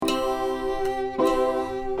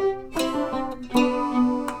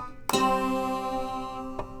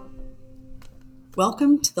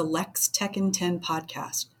Welcome to the Lex Tech in 10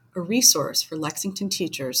 podcast, a resource for Lexington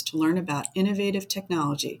teachers to learn about innovative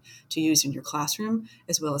technology to use in your classroom,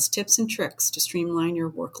 as well as tips and tricks to streamline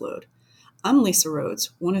your workload. I'm Lisa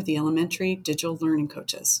Rhodes, one of the elementary digital learning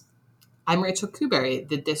coaches. I'm Rachel Kuberry,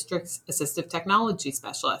 the district's assistive technology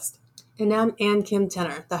specialist. And I'm Ann Kim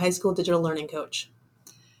Tenner, the high school digital learning coach.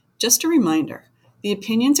 Just a reminder, the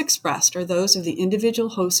opinions expressed are those of the individual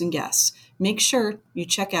hosts and guests. Make sure you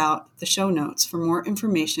check out the show notes for more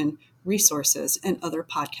information, resources, and other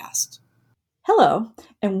podcasts. Hello,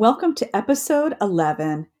 and welcome to episode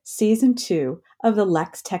 11, season 2 of the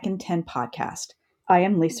Lex Tech in 10 podcast. I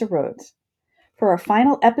am Lisa Rhodes. For our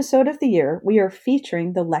final episode of the year, we are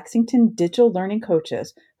featuring the Lexington digital learning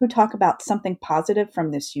coaches who talk about something positive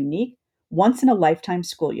from this unique, once-in-a-lifetime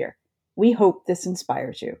school year. We hope this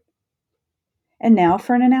inspires you. And now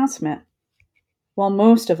for an announcement. While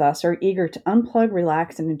most of us are eager to unplug,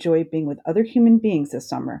 relax, and enjoy being with other human beings this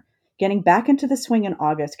summer, getting back into the swing in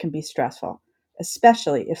August can be stressful,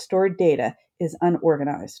 especially if stored data is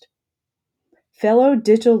unorganized. Fellow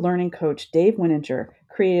digital learning coach Dave Wininger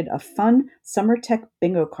created a fun summer tech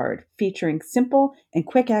bingo card featuring simple and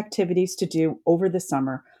quick activities to do over the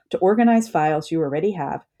summer to organize files you already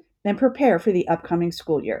have and prepare for the upcoming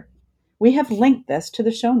school year. We have linked this to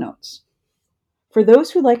the show notes. For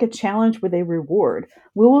those who like a challenge with a reward,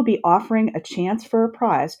 we will be offering a chance for a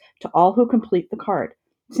prize to all who complete the card.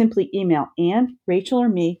 Simply email Ann, Rachel, or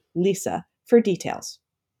me, Lisa, for details.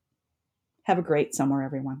 Have a great summer,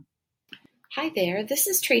 everyone. Hi there, this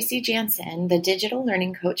is Tracy Jansen, the digital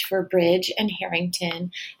learning coach for Bridge and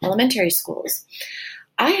Harrington Elementary Schools.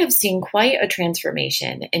 I have seen quite a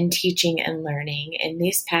transformation in teaching and learning in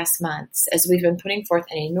these past months as we've been putting forth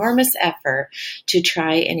an enormous effort to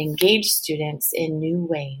try and engage students in new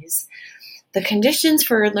ways. The conditions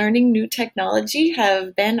for learning new technology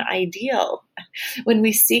have been ideal. When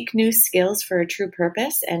we seek new skills for a true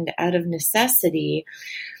purpose and out of necessity,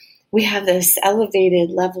 we have this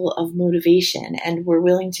elevated level of motivation and we're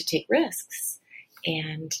willing to take risks.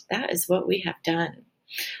 And that is what we have done.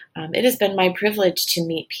 It has been my privilege to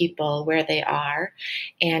meet people where they are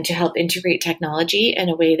and to help integrate technology in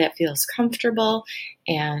a way that feels comfortable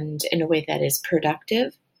and in a way that is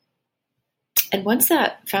productive. And once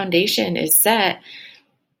that foundation is set,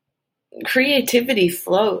 creativity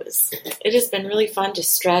flows. It has been really fun to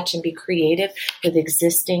stretch and be creative with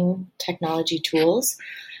existing technology tools.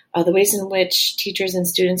 The ways in which teachers and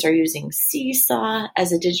students are using Seesaw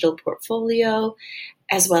as a digital portfolio,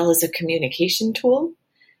 as well as a communication tool.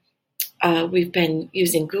 We've been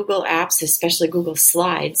using Google Apps, especially Google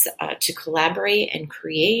Slides, to collaborate and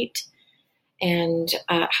create. And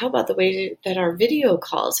how about the way that our video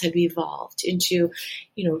calls have evolved into,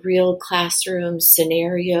 real classroom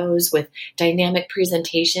scenarios with dynamic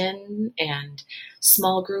presentation and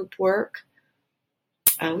small group work.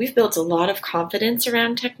 We've built a lot of confidence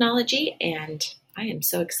around technology, and I am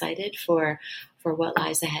so excited for what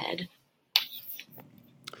lies ahead.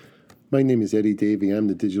 My name is Eddie Davey. I'm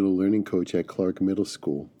the digital learning coach at Clark Middle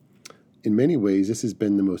School. In many ways, this has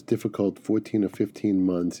been the most difficult 14 or 15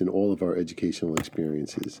 months in all of our educational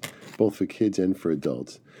experiences, both for kids and for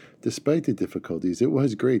adults. Despite the difficulties, it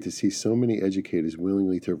was great to see so many educators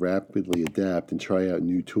willingly to rapidly adapt and try out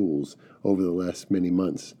new tools over the last many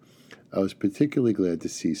months. I was particularly glad to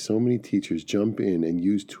see so many teachers jump in and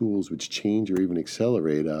use tools which change or even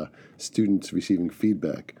accelerate students receiving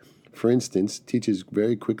feedback. For instance, teachers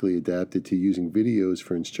very quickly adapted to using videos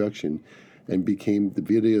for instruction, and the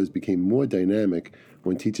videos became more dynamic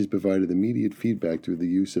when teachers provided immediate feedback through the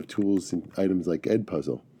use of tools and items like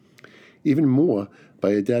Edpuzzle. Even more,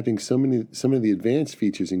 by adapting some of the advanced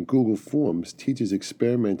features in Google Forms, teachers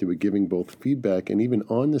experimented with giving both feedback and even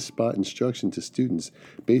on-the-spot instruction to students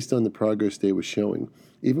based on the progress they were showing,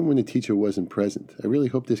 even when the teacher wasn't present. I really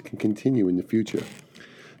hope this can continue in the future.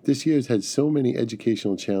 This year has had so many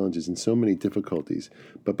educational challenges and so many difficulties,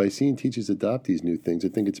 but by seeing teachers adopt these new things, I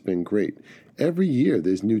think it's been great. Every year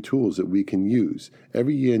there's new tools that we can use.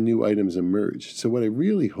 Every year new items emerge. So what I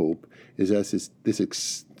really hope is that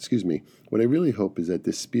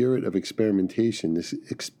this spirit of experimentation, this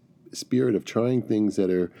spirit of trying things that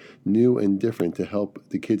are new and different to help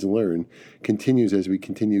the kids learn continues as we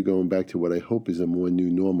continue going back to what I hope is a more new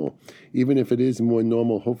normal. Even if it is more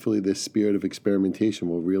normal, hopefully this spirit of experimentation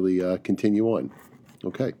will really continue on.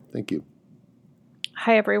 Okay, thank you.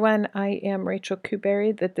 Hi, everyone. I am Rachel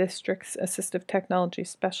Kuberry, the district's assistive technology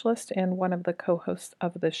specialist and one of the co-hosts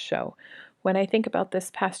of this show. When I think about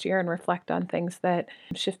this past year and reflect on things that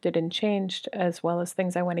shifted and changed, as well as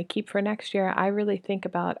things I want to keep for next year, I really think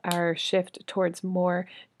about our shift towards more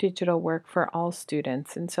digital work for all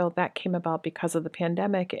students. And so that came about because of the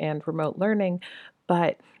pandemic and remote learning.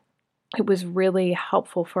 But it was really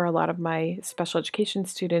helpful for a lot of my special education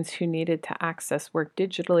students who needed to access work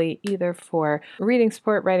digitally, either for reading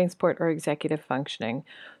support, writing support, or executive functioning.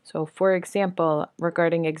 So, for example,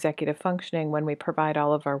 regarding executive functioning, when we provide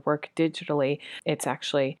all of our work digitally, it's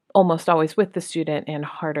actually almost always with the student and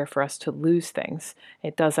harder for us to lose things.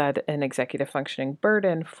 It does add an executive functioning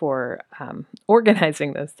burden for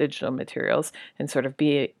organizing those digital materials and sort of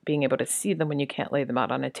being able to see them when you can't lay them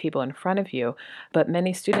out on a table in front of you. But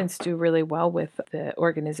many students do really well with the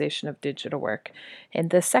organization of digital work. And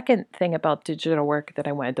the second thing about digital work that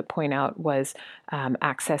I wanted to point out was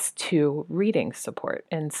access to reading support.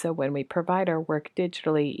 And so when we provide our work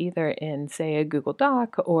digitally, either in, say, a Google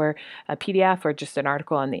Doc or a PDF or just an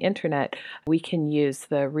article on the internet, we can use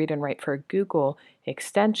the Read and Write for Google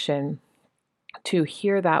extension to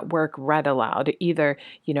hear that work read aloud, either,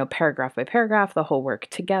 paragraph by paragraph, the whole work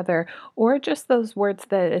together, or just those words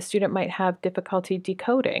that a student might have difficulty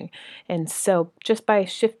decoding. And so just by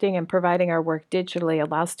shifting and providing our work digitally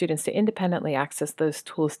allows students to independently access those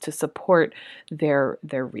tools to support their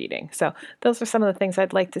reading. So those are some of the things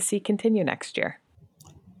I'd like to see continue next year.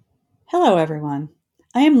 Hello, everyone.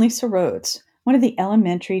 I am Lisa Rhodes, one of the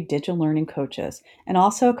elementary digital learning coaches and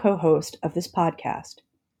also a co-host of this podcast.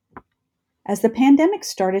 As the pandemic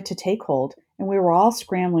started to take hold and we were all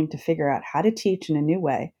scrambling to figure out how to teach in a new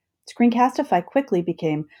way, Screencastify quickly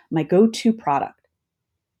became my go-to product.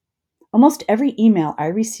 Almost every email I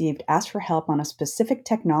received asked for help on a specific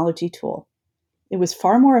technology tool. It was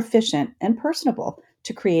far more efficient and personable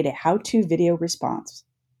to create a how-to video response.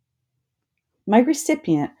 My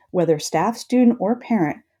recipient, whether staff, student, or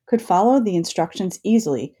parent, could follow the instructions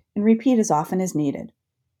easily and repeat as often as needed.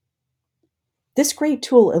 This great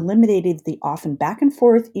tool eliminated the often back and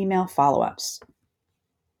forth email follow-ups.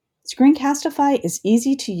 Screencastify is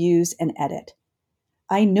easy to use and edit.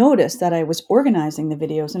 I noticed that I was organizing the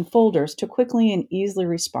videos in folders to quickly and easily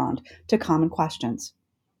respond to common questions.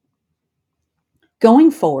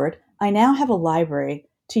 Going forward, I now have a library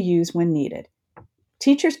to use when needed.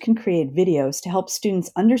 Teachers can create videos to help students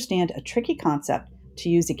understand a tricky concept to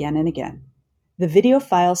use again and again. The video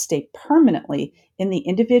files stay permanently in the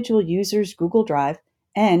individual user's Google Drive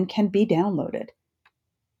and can be downloaded.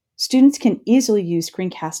 Students can easily use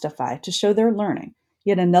Screencastify to show their learning,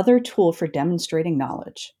 yet another tool for demonstrating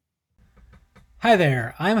knowledge. Hi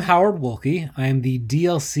there, I'm Howard Wolke. I am the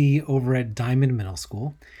DLC over at Diamond Middle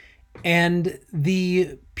School. And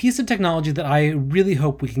the piece of technology that I really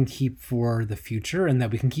hope we can keep for the future and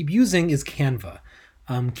that we can keep using is Canva.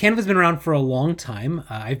 Canva's been around for a long time.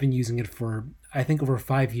 I've been using it for, I think, over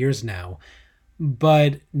 5 years now.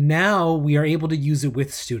 But now we are able to use it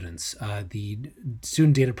with students. The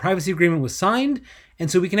student data privacy agreement was signed,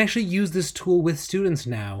 and so we can actually use this tool with students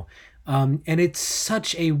now. And it's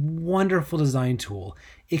such a wonderful design tool.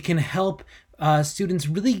 It can help students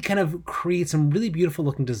really kind of create some really beautiful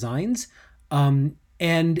looking designs.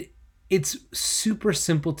 And it's super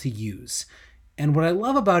simple to use. And what I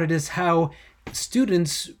love about it is how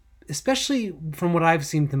students, especially from what I've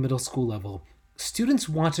seen at the middle school level, students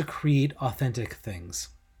want to create authentic things.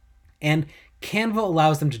 And Canva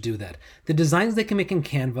allows them to do that. The designs they can make in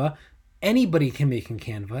Canva, anybody can make in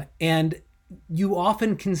Canva, and you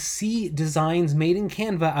often can see designs made in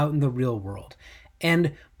Canva out in the real world.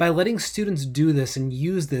 And by letting students do this and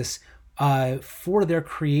use this for their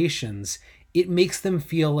creations, it makes them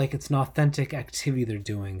feel like it's an authentic activity they're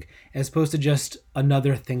doing, as opposed to just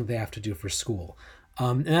another thing they have to do for school.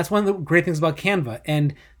 And that's one of the great things about Canva.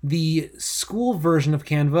 And the school version of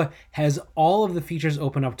Canva has all of the features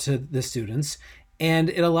open up to the students, and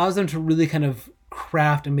it allows them to really kind of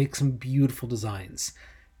craft and make some beautiful designs.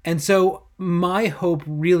 And so my hope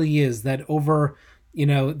really is that over,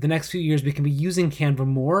 the next few years, we can be using Canva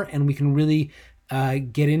more, and we can really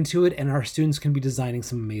get into it, and our students can be designing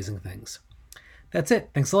some amazing things. That's it.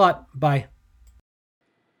 Thanks a lot. Bye.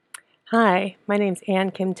 Hi, my name's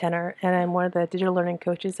Ann Kim Tenner, and I'm one of the digital learning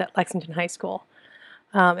coaches at Lexington High School,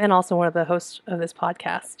 and also one of the hosts of this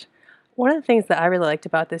podcast. One of the things that I really liked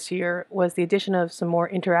about this year was the addition of some more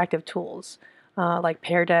interactive tools, like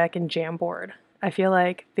Pear Deck and Jamboard. I feel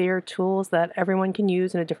like they are tools that everyone can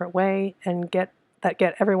use in a different way and get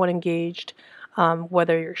everyone engaged,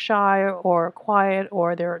 whether you're shy or quiet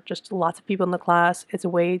or there are just lots of people in the class. It's a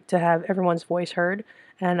way to have everyone's voice heard,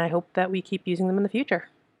 and I hope that we keep using them in the future.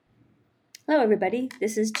 Hello, everybody.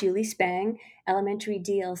 This is Julie Spang, Elementary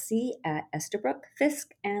DLC at Estabrook,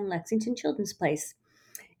 Fisk, and Lexington Children's Place.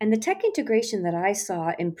 And the tech integration that I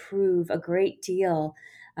saw improve a great deal,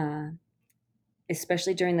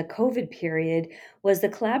 especially during the COVID period, was the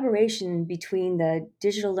collaboration between the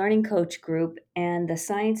Digital Learning Coach group and the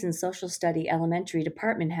Science and Social Study elementary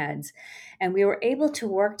department heads. And we were able to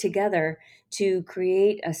work together to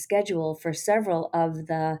create a schedule for several of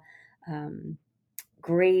the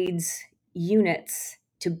grades units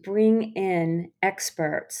to bring in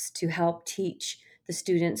experts to help teach the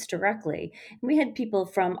students directly. And we had people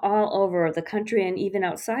from all over the country and even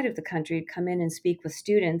outside of the country come in and speak with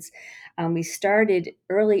students. We started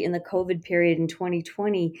early in the COVID period in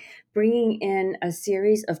 2020, bringing in a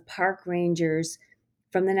series of park rangers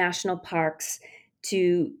from the national parks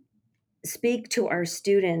to speak to our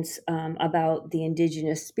students about the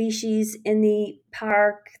indigenous species in the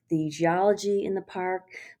park, the geology in the park,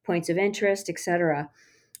 points of interest, etc.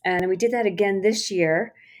 And we did that again this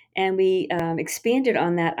year, and we expanded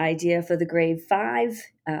on that idea for the grade 5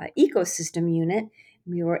 ecosystem unit.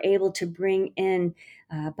 We were able to bring in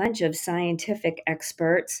a bunch of scientific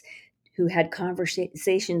experts who had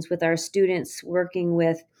conversations with our students working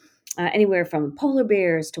with anywhere from polar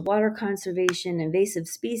bears to water conservation, invasive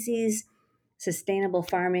species, sustainable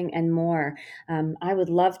farming, and more. I would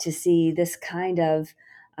love to see this kind of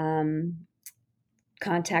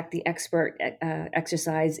contact the expert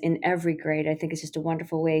exercise in every grade. I think it's just a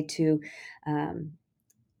wonderful way to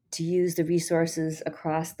use the resources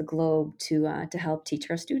across the globe to help teach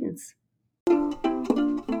our students.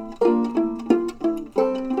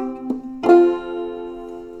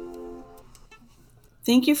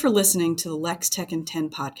 Thank you for listening to the Lex Tech in 10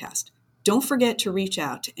 podcast. Don't forget to reach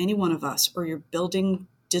out to any one of us or your building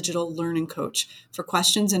digital learning coach for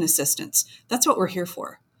questions and assistance. That's what we're here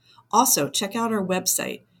for. Also, check out our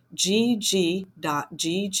website,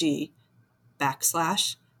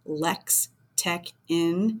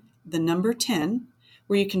 gg.gg/LexTechIn10,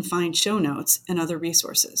 where you can find show notes and other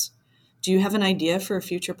resources. Do you have an idea for a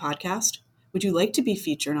future podcast? Would you like to be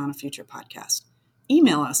featured on a future podcast?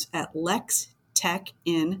 Email us at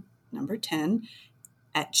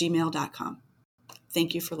lextechin10@gmail.com.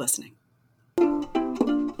 Thank you for listening.